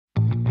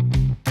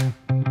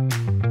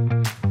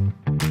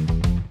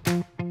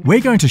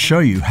we're going to show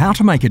you how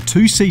to make a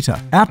two-seater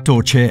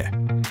outdoor chair.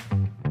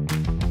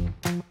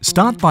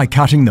 Start by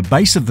cutting the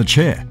base of the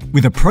chair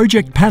with a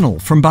project panel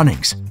from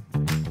Bunnings.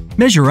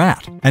 Measure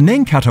out and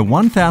then cut a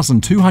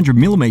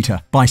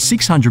 1200mm by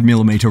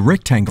 600mm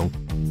rectangle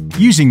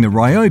using the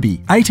Ryobi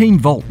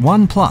 18V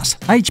 1 Plus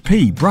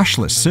HP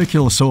brushless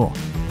circular saw.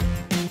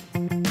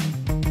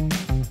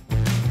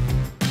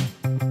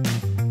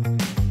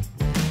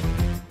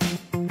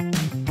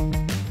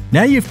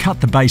 Now you've cut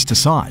the base to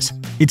size,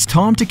 it's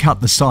time to cut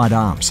the side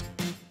arms.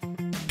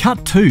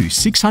 Cut two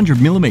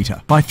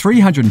 600mm by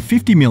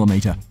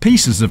 350mm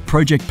pieces of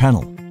project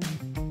panel.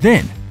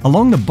 Then,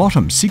 along the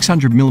bottom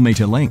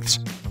 600mm lengths,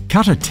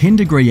 cut a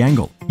 10-degree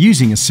angle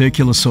using a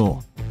circular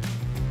saw.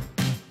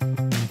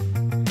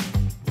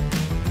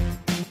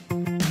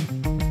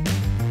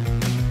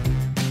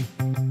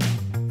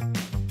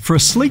 For a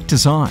sleek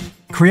design,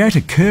 create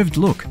a curved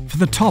look for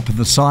the top of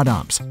the side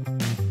arms.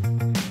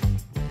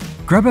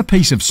 Grab a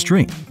piece of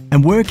string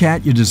and work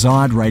out your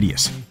desired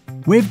radius.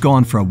 We've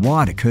gone for a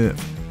wider curve.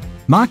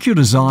 Mark your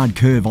desired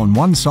curve on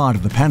one side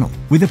of the panel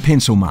with a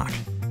pencil mark.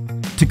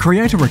 To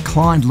create a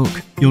reclined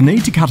look, you'll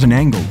need to cut an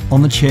angle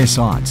on the chair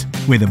sides,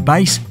 where the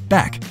base,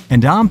 back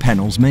and arm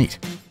panels meet.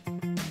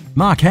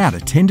 Mark out a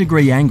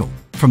 10-degree angle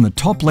from the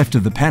top left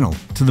of the panel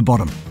to the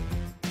bottom.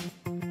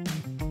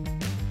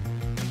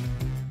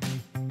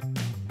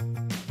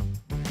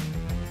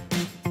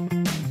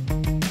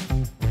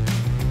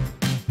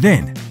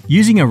 Then,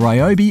 using a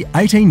Ryobi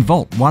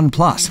 18V 1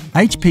 Plus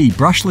HP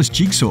brushless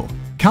jigsaw,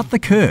 cut the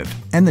curve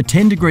and the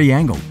 10-degree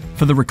angle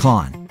for the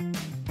recline.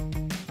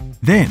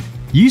 Then,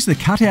 use the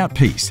cutout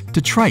piece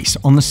to trace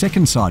on the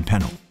second side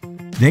panel.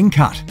 Then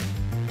cut.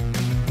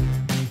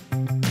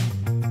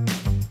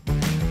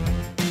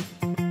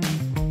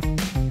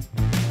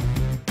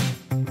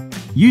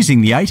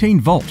 Using the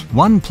 18V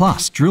 1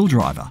 Plus drill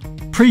driver,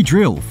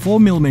 pre-drill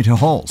 4mm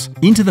holes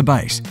into the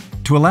base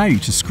to allow you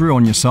to screw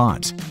on your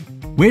sides.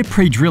 We're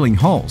pre-drilling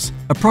holes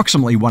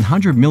approximately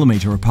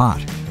 100mm apart.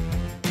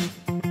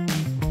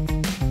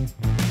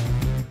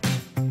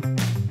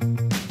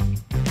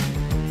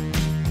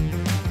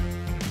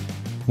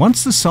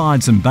 Once the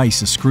sides and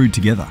base are screwed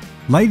together,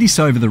 lay this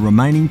over the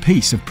remaining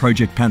piece of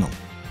project panel.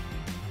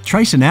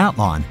 Trace an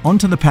outline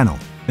onto the panel,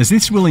 as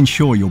this will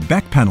ensure your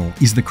back panel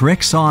is the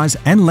correct size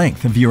and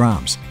length of your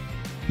arms.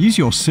 Use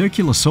your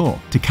circular saw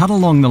to cut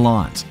along the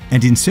lines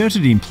and insert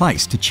it in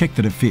place to check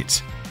that it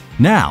fits.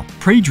 Now,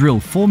 pre-drill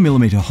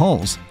 4mm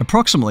holes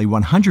approximately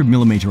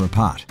 100mm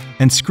apart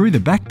and screw the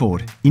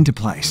backboard into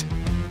place.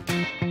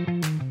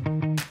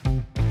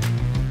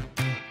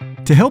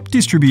 To help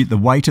distribute the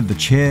weight of the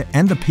chair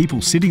and the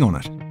people sitting on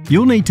it,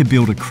 you'll need to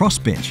build a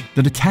crossbench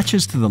that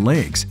attaches to the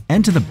legs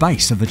and to the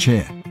base of the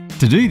chair.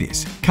 To do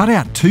this, cut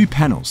out two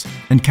panels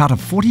and cut a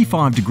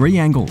 45-degree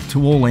angle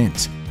to all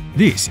ends.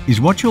 This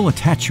is what you'll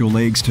attach your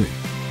legs to.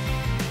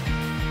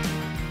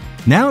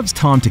 Now it's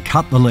time to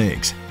cut the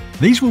legs.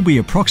 These will be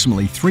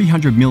approximately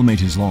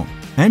 300mm long,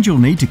 and you'll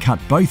need to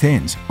cut both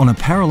ends on a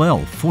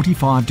parallel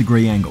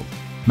 45-degree angle.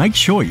 Make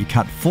sure you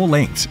cut four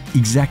lengths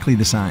exactly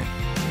the same.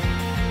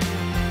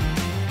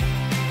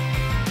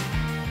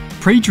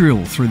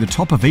 Pre-drill through the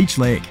top of each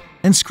leg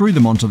and screw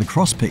them onto the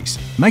crosspiece,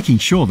 making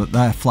sure that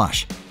they are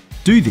flush.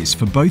 Do this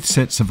for both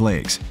sets of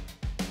legs.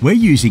 We're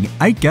using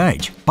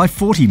 8-gauge by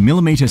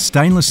 40mm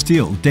stainless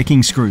steel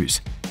decking screws.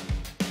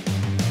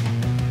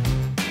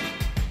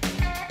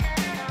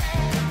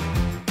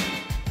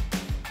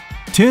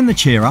 Turn the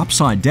chair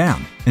upside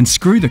down and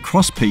screw the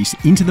crosspiece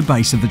into the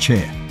base of the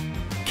chair.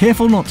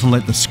 Careful not to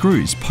let the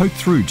screws poke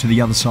through to the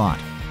other side.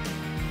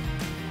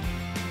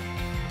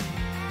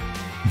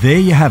 There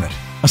you have it,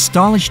 a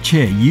stylish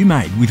chair you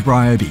made with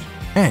Ryobi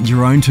and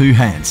your own two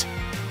hands.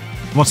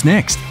 What's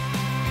next?